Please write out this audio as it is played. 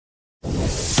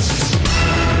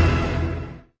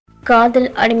காதல்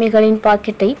அடிமைகளின்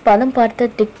பாக்கெட்டை பதம் பார்த்த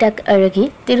டிக்டாக் அழகி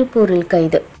திருப்பூரில்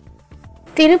கைது.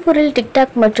 திருப்பூரில்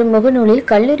டிக்டாக் மற்றும் முகநூலில்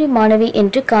கல்லூரி மாணவி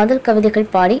என்று காதல்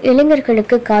கவிதைகள் பாடி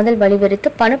இளைஞர்களுக்கு காதல் வழிவகுத்து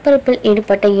பணப்பறிப்பில்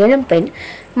ஈடுபட்ட இளம் பெண்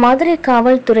மதுரை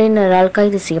காவல்துறையினரால்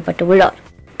கைது செய்யப்பட்டுள்ளார்.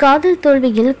 காதல்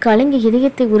தோல்வியில் கலங்கி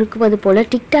இதயத்தை உருக்குவது போல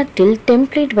டிக்டாக்கில்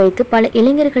டெம்ப்ளேட் வைத்து பல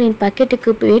இளைஞர்களின்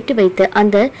பாக்கெட்டுக்கு ஏற்றி வைத்த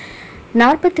அந்த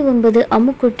 49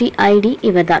 அம்முக்குட்டி ஐடி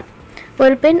இவர்தான்.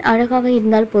 ஒரு பெண் அழகாக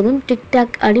இருந்தால் போதும்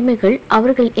டிக்டாக் அடிமைகள்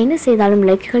அவர்கள் என்ன செய்தாலும்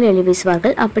லைக்குகள் அள்ளி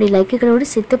வீசுவார்கள். அப்படி லைக்குகளோடு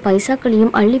சேர்த்து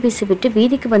பைசாக்களையும் அள்ளி வீசிவிட்டு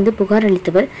வீதிக்கு வந்து புகார்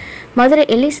அளித்தவர் மதுரை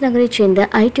எல்லிஸ் நகரைச் சேர்ந்த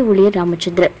ஐடி ஊழியர்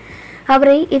ராமச்சந்திரன்.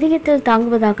 அவரை இதயத்தில்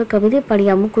தாங்குவதாக கவிதை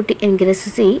பாடிய அம்முக்குட்டி என்கிற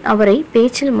சுசி அவரை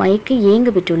பேச்சில் மயக்கி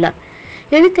ஏங்க விட்டுள்ளார்.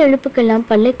 எழுத்த எழுப்புக்கெல்லாம்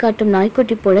பல்லை காட்டும்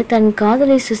நாய்க்குட்டி போல தன்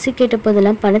காதலை சுசி கேட்ட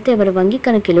போதெல்லாம் பணத்தை அவர் வங்கிக்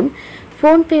கணக்கிலும்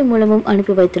போன்பே மூலமும்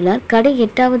அனுப்பி வைத்துள்ளார். கடை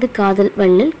 8வது காதல்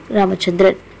வள்ளல்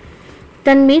ராமச்சந்திரன்.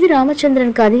 தன் மீது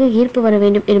ராமச்சந்திரனுக்கு அதிக ஈர்ப்பு வர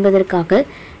வேண்டும் என்பதற்காக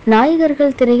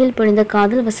நாயகர்கள் திரையில் பொழிந்த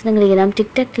காதல் வசனங்களை எல்லாம்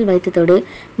டிக்டாக்கில் வைத்ததோடு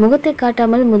முகத்தை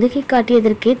காட்டாமல் முதுகை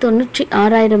காட்டியதற்கே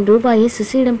 96,000 ரூபாயை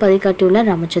சுசியிடம் பறிகாட்டியுள்ளார்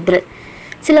ராமச்சந்திரன்.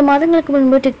 சில மாதங்களுக்கு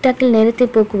முன்பு டிக்டாக்கில் நேரத்தை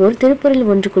போக்குவோர் திருப்பூரில்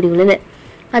ஒன்று கூடியுள்ளனர்.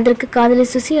 அதற்கு காதலை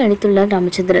சுசி அளித்துள்ளார்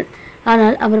ராமச்சந்திரன்.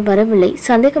 ஆனால் அவர் வரவில்லை.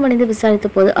 சந்தேகமடைந்து விசாரித்த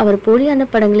போது அவர் போலியான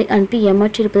படங்களை அனுப்பி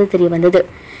ஏமாற்றியிருப்பது தெரியவந்தது.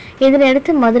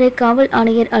 இதனையடுத்து மதுரை காவல்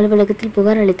ஆணையர் அலுவலகத்தில்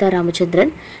புகார் அளித்தார்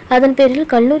ராமச்சந்திரன். அதன் பேரில்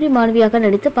கல்லூரி மாணவியாக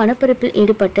நடித்து பணப்பறிப்பில்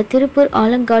ஈடுபட்ட திருப்பூர்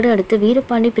ஆலங்காடு அடுத்த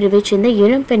வீரபாண்டி பிரிவைச் சேர்ந்த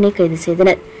இளம் பெண்ணை கைது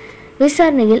செய்தனர்.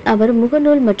 விசாரணையில் அவர்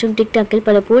முகநூல் மற்றும் டிக்டாக்கில்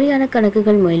பல போலியான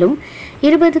கணக்குகள் மூலம்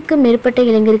 20க்கும் மேற்பட்ட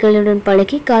இளைஞர்களுடன்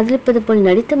பழகி காதலிப்பது போல்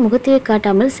நடித்து முகத்தையே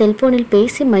காட்டாமல் செல்போனில்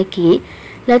பேசி மைக்கியை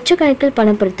லட்சக்கணக்கில்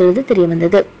பணம் பறித்துள்ளது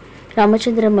தெரியவந்தது.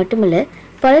 ராமச்சந்திரன் மட்டுமல்ல,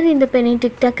 பலர் இந்த பெண்ணை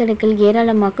டிக்டாக் கணக்கில்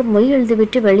ஏராளமாக மொய்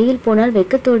எழுதிவிட்டு வெளியில் போனால்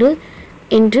வெக்கத்தோடு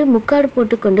என்று முக்காடு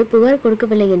போட்டுக்கொண்டு புகார்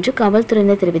கொடுக்கவில்லை என்று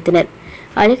காவல்துறையினர் தெரிவித்தனர்.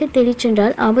 அழகை தேடிச்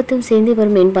சென்றால் ஆபத்தும் சேர்ந்து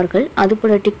வரும் என்பார்கள்.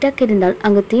 அதுபோல டிக்டாக் இருந்தால்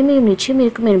அங்கு தீமையும் நிச்சயம்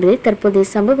இருக்கும் என்பதே தற்போதைய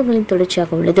சம்பவங்களின்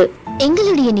தொடர்ச்சியாக உள்ளது.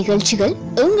 எங்களுடைய நிகழ்ச்சிகள்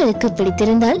உங்களுக்கு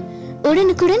பிடித்திருந்தால்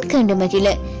உடனுக்குடன் கண்டு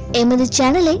மகிழ எமது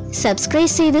சேனலை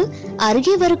சப்ஸ்கிரைப் செய்து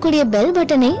அருகே வரக்கூடிய பெல்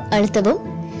பட்டனை அழுத்தவும்.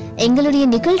 எங்களுடைய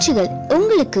நிகழ்ச்சிகள்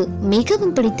உங்களுக்கு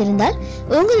மிகவும் பிடித்திருந்தால்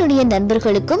உங்களுடைய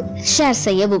நண்பர்களுக்கும் ஷேர்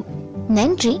செய்யவும்.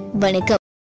 நன்றி, வணக்கம்.